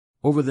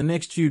Over the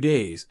next few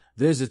days,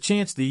 there's a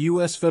chance the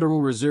U.S.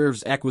 Federal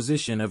Reserve's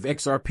acquisition of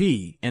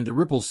XRP and the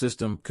Ripple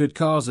system could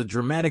cause a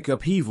dramatic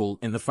upheaval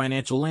in the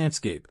financial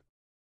landscape.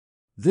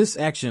 This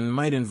action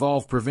might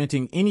involve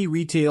preventing any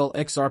retail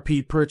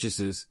XRP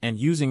purchases and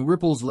using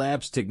Ripple's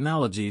Labs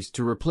technologies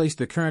to replace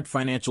the current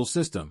financial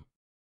system.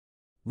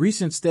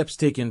 Recent steps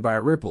taken by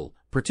Ripple,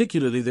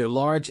 particularly their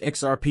large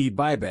XRP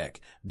buyback,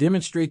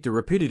 demonstrate the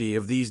rapidity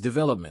of these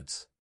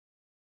developments.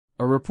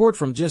 A report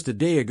from just a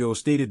day ago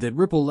stated that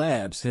Ripple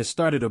Labs has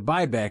started a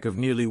buyback of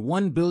nearly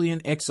 1 billion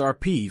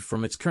XRP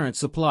from its current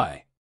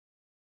supply.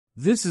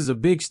 This is a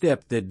big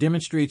step that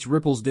demonstrates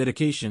Ripple's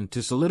dedication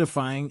to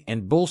solidifying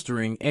and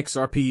bolstering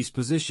XRP's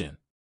position.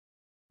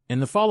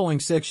 In the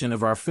following section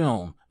of our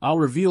film, I'll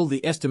reveal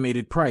the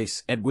estimated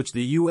price at which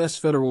the U.S.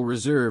 Federal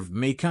Reserve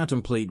may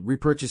contemplate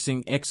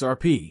repurchasing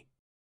XRP.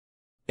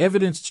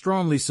 Evidence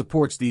strongly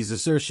supports these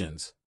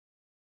assertions.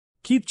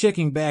 Keep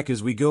checking back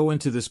as we go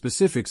into the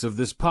specifics of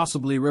this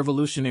possibly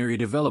revolutionary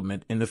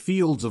development in the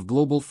fields of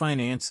global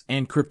finance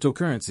and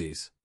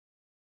cryptocurrencies.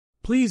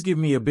 Please give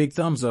me a big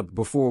thumbs up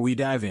before we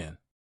dive in.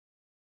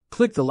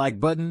 Click the like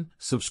button,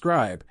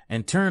 subscribe,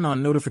 and turn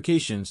on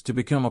notifications to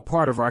become a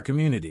part of our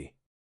community.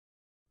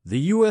 The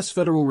U.S.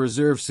 Federal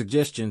Reserve's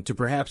suggestion to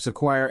perhaps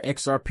acquire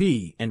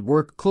XRP and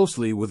work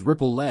closely with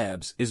Ripple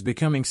Labs is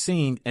becoming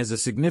seen as a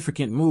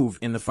significant move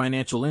in the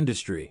financial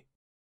industry.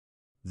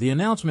 The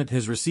announcement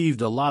has received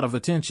a lot of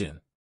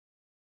attention.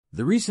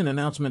 The recent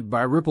announcement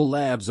by Ripple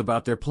Labs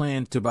about their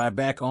plan to buy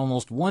back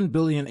almost 1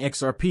 billion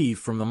XRP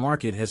from the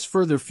market has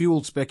further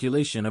fueled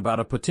speculation about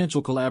a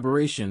potential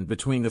collaboration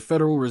between the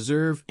Federal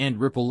Reserve and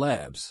Ripple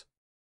Labs.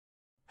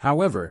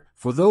 However,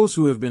 for those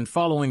who have been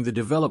following the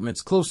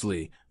developments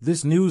closely,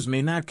 this news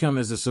may not come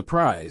as a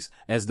surprise,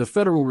 as the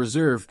Federal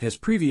Reserve has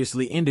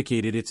previously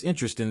indicated its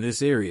interest in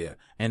this area,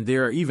 and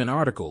there are even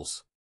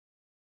articles.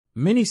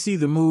 Many see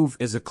the move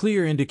as a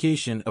clear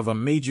indication of a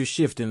major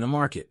shift in the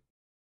market.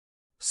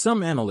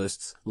 Some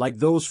analysts, like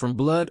those from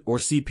Blood or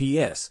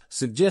CPS,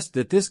 suggest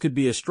that this could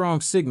be a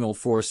strong signal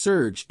for a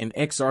surge in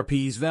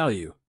XRP's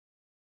value.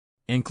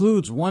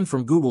 Includes one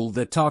from Google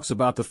that talks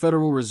about the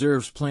Federal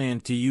Reserve's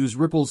plan to use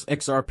Ripple's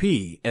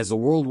XRP as a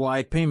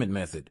worldwide payment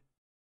method.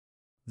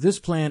 This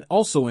plan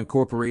also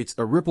incorporates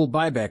a Ripple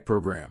buyback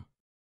program.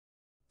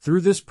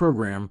 Through this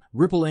program,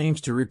 Ripple aims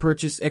to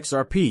repurchase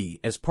XRP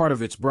as part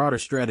of its broader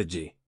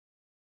strategy.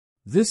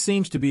 This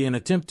seems to be an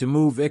attempt to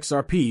move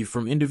XRP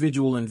from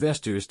individual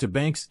investors to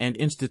banks and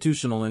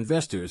institutional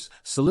investors,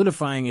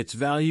 solidifying its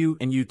value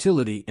and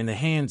utility in the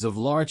hands of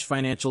large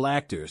financial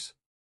actors.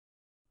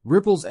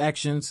 Ripple's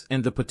actions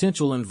and the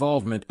potential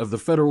involvement of the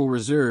Federal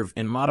Reserve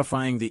in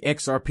modifying the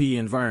XRP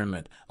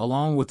environment,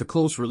 along with the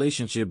close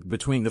relationship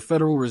between the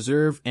Federal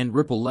Reserve and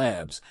Ripple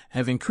Labs,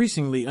 have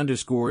increasingly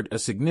underscored a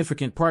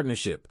significant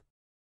partnership.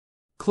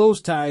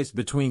 Close ties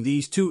between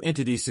these two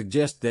entities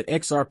suggest that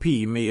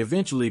XRP may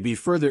eventually be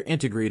further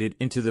integrated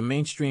into the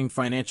mainstream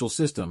financial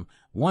system.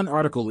 One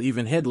article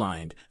even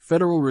headlined,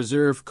 "Federal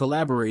Reserve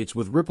collaborates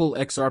with Ripple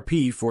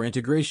XRP for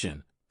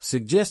integration,"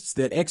 suggests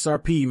that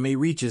XRP may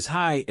reach as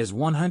high as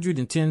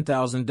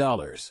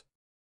 $110,000.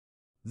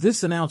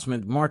 This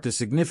announcement marked a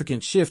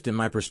significant shift in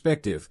my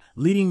perspective,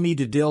 leading me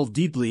to delve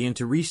deeply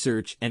into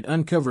research and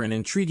uncover an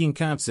intriguing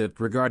concept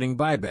regarding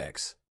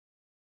buybacks.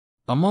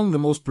 Among the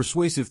most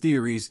persuasive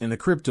theories in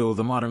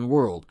the modern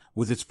world,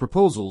 with its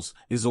proposals,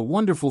 is a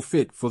wonderful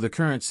fit for the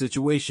current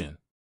situation.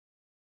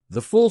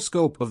 The full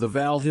scope of the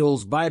volatile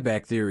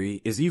buyback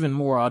theory is even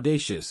more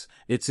audacious.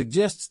 It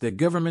suggests that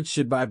governments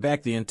should buy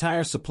back the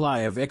entire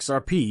supply of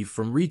XRP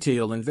from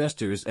retail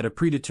investors at a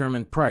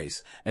predetermined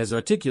price, as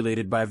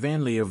articulated by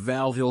Vanley of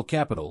Volatile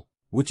Capital,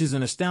 which is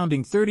an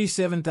astounding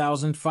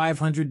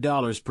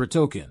 $37,500 per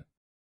token.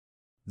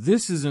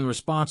 This is in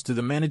response to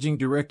the managing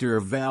director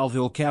of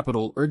Volatile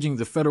Capital urging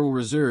the Federal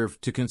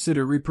Reserve to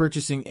consider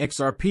repurchasing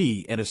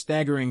XRP at a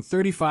staggering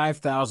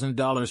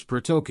 $35,000 per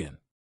token.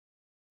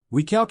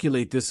 We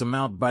calculate this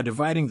amount by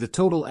dividing the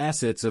total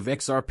assets of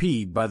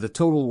XRP by the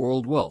total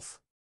world wealth.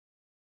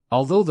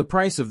 Although the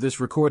price of this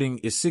recording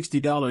is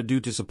 $60 due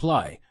to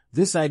supply,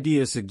 this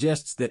idea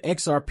suggests that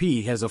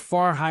XRP has a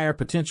far higher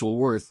potential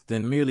worth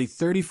than merely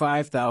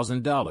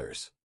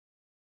 $35,000.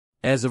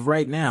 As of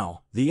right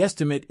now, the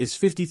estimate is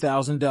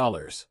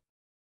 $50,000.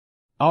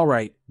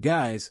 Alright,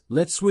 guys,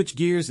 let's switch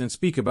gears and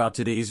speak about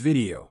today's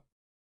video.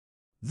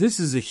 This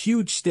is a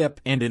huge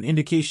step and an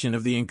indication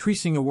of the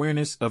increasing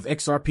awareness of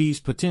XRP's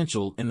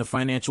potential in the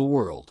financial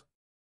world.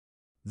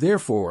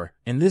 Therefore,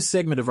 in this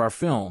segment of our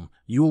film,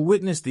 you will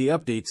witness the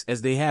updates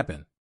as they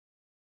happen.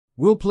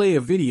 We'll play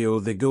a video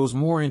that goes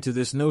more into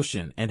this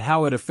notion and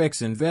how it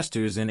affects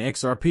investors in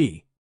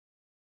XRP.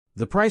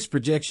 The price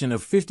projection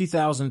of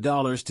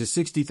 $50,000 to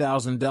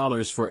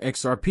 $60,000 for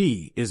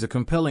XRP is a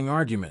compelling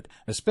argument,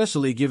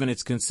 especially given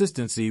its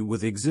consistency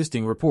with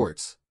existing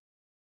reports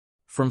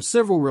from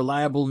several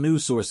reliable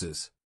news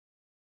sources.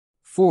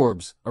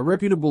 Forbes, a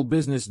reputable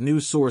business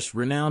news source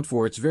renowned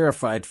for its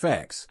verified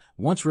facts,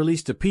 once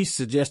released a piece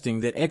suggesting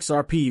that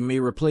XRP may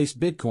replace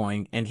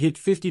Bitcoin and hit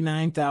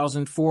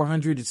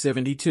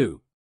 $59,472.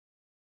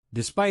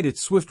 Despite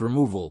its swift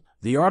removal,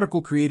 the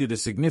article created a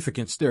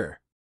significant stir.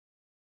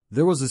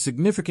 There was a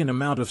significant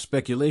amount of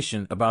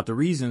speculation about the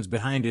reasons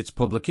behind its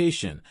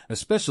publication,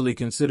 especially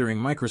considering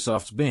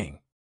Microsoft's Bing.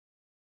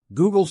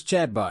 Google's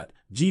chatbot,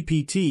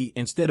 GPT,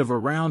 instead of a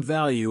round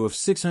value of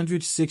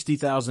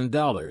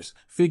 $660,000,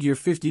 figure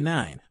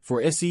 59,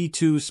 for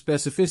SE2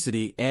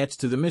 specificity adds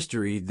to the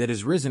mystery that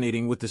is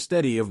resonating with the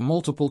study of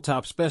multiple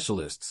top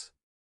specialists.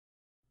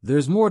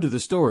 There's more to the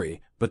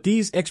story, but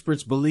these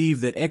experts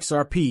believe that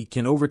XRP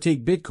can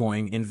overtake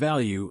Bitcoin in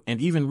value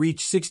and even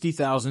reach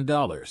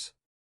 $60,000.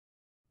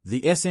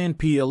 The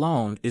S&P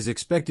alone is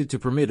expected to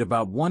permit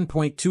about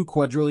 $1.2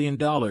 quadrillion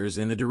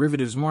in the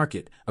derivatives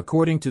market,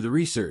 according to the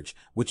research,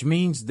 which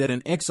means that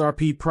an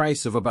XRP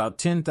price of about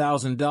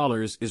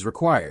 $10,000 is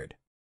required.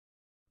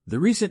 The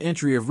recent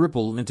entry of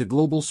Ripple into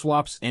global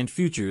swaps and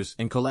futures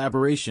in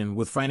collaboration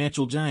with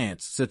financial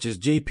giants such as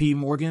JP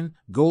Morgan,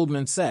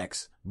 Goldman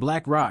Sachs,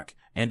 BlackRock,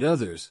 and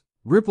others,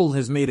 Ripple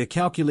has made a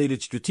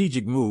calculated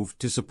strategic move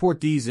to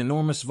support these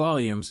enormous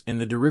volumes in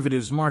the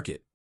derivatives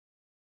market.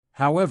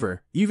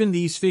 However, even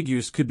these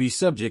figures could be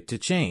subject to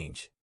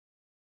change.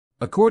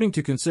 According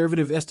to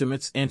conservative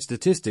estimates and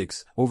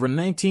statistics, over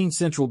 19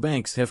 central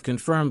banks have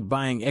confirmed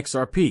buying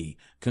XRP,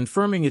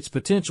 confirming its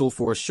potential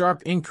for a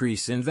sharp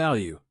increase in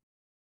value.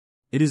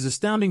 It is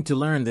astounding to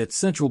learn that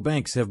central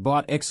banks have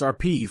bought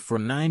XRP for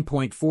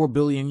 9.4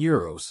 billion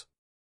euros.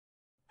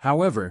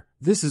 However,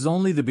 this is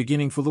only the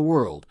beginning for the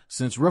world,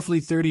 since roughly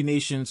 30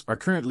 nations are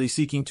currently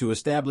seeking to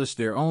establish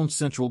their own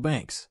central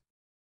banks.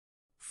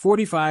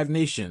 45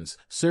 nations,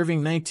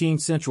 serving 19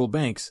 central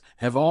banks,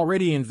 have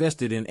already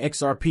invested in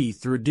XRP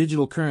through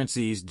digital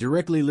currencies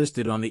directly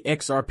listed on the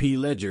XRP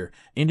ledger,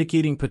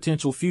 indicating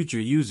potential future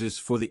uses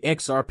for the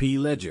XRP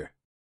ledger.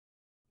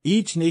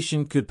 Each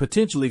nation could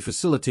potentially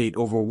facilitate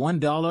over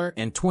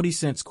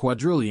 $1.20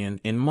 quadrillion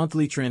in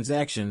monthly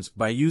transactions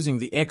by using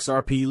the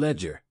XRP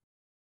ledger.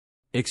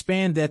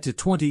 Expand that to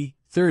 20,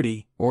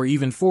 30, or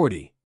even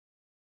 40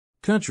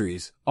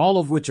 countries, all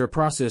of which are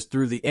processed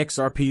through the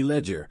XRP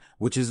ledger,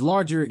 which is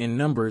larger in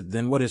number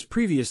than what has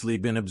previously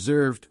been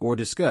observed or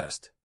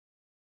discussed.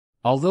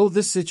 Although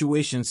this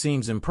situation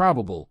seems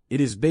improbable, it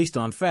is based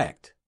on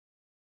fact.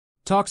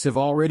 Talks have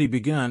already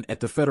begun at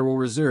the Federal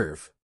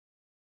Reserve,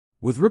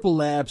 with Ripple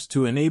Labs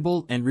to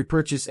enable and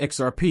repurchase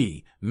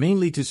XRP,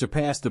 mainly to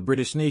surpass the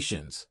British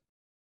nations.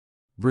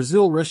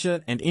 Brazil,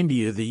 Russia, and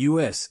India. The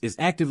US is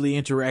actively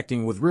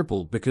interacting with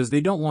Ripple because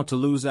they don't want to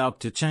lose out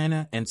to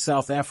China and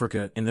South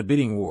Africa in the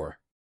bidding war.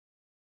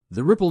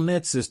 The Ripple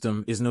Net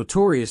system is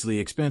notoriously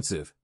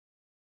expensive.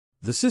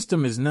 The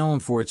system is known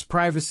for its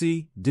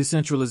privacy,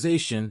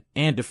 decentralization,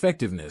 and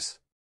effectiveness.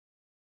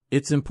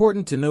 It's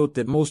important to note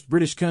that most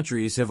British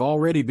countries have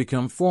already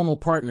become formal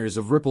partners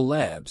of Ripple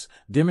Labs,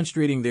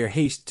 demonstrating their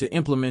haste to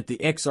implement the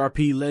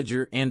XRP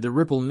ledger and the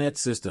Ripple Net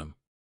system.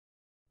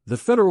 The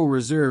Federal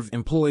Reserve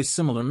employs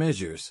similar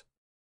measures.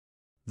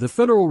 The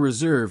Federal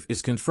Reserve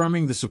is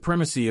confirming the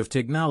supremacy of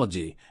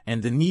technology,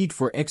 and the need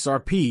for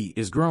XRP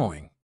is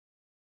growing.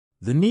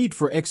 The need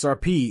for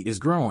XRP is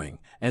growing,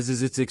 as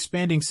is its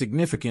expanding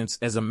significance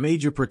as a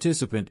major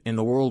participant in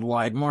the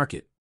worldwide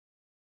market.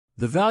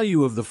 The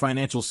value of the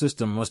financial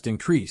system must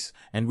increase,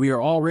 and we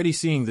are already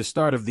seeing the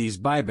start of these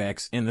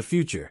buybacks in the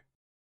future.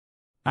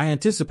 I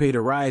anticipate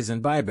a rise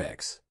in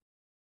buybacks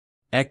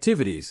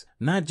activities,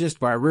 not just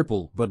by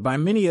Ripple but by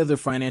many other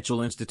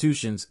financial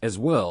institutions as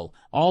well,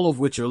 all of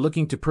which are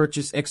looking to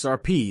purchase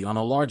XRP on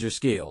a larger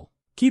scale.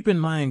 Keep in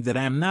mind that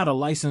I am not a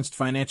licensed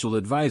financial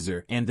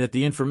advisor and that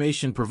the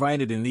information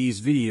provided in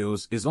these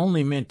videos is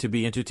only meant to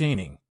be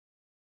entertaining.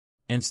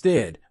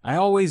 Instead, I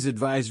always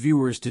advise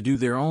viewers to do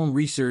their own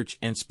research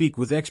and speak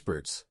with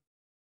experts.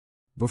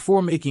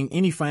 Before making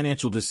any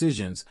financial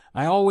decisions,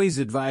 I always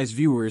advise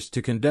viewers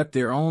to conduct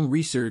their own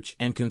research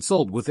and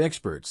consult with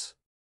experts.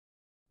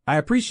 I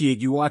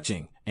appreciate you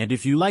watching, and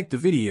if you liked the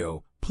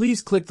video,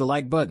 please click the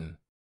like button.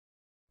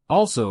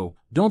 Also,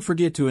 don't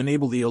forget to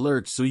enable the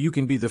alerts so you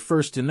can be the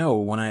first to know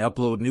when I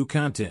upload new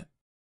content.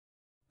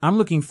 I'm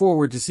looking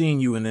forward to seeing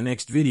you in the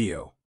next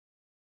video.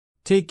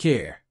 Take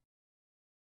care.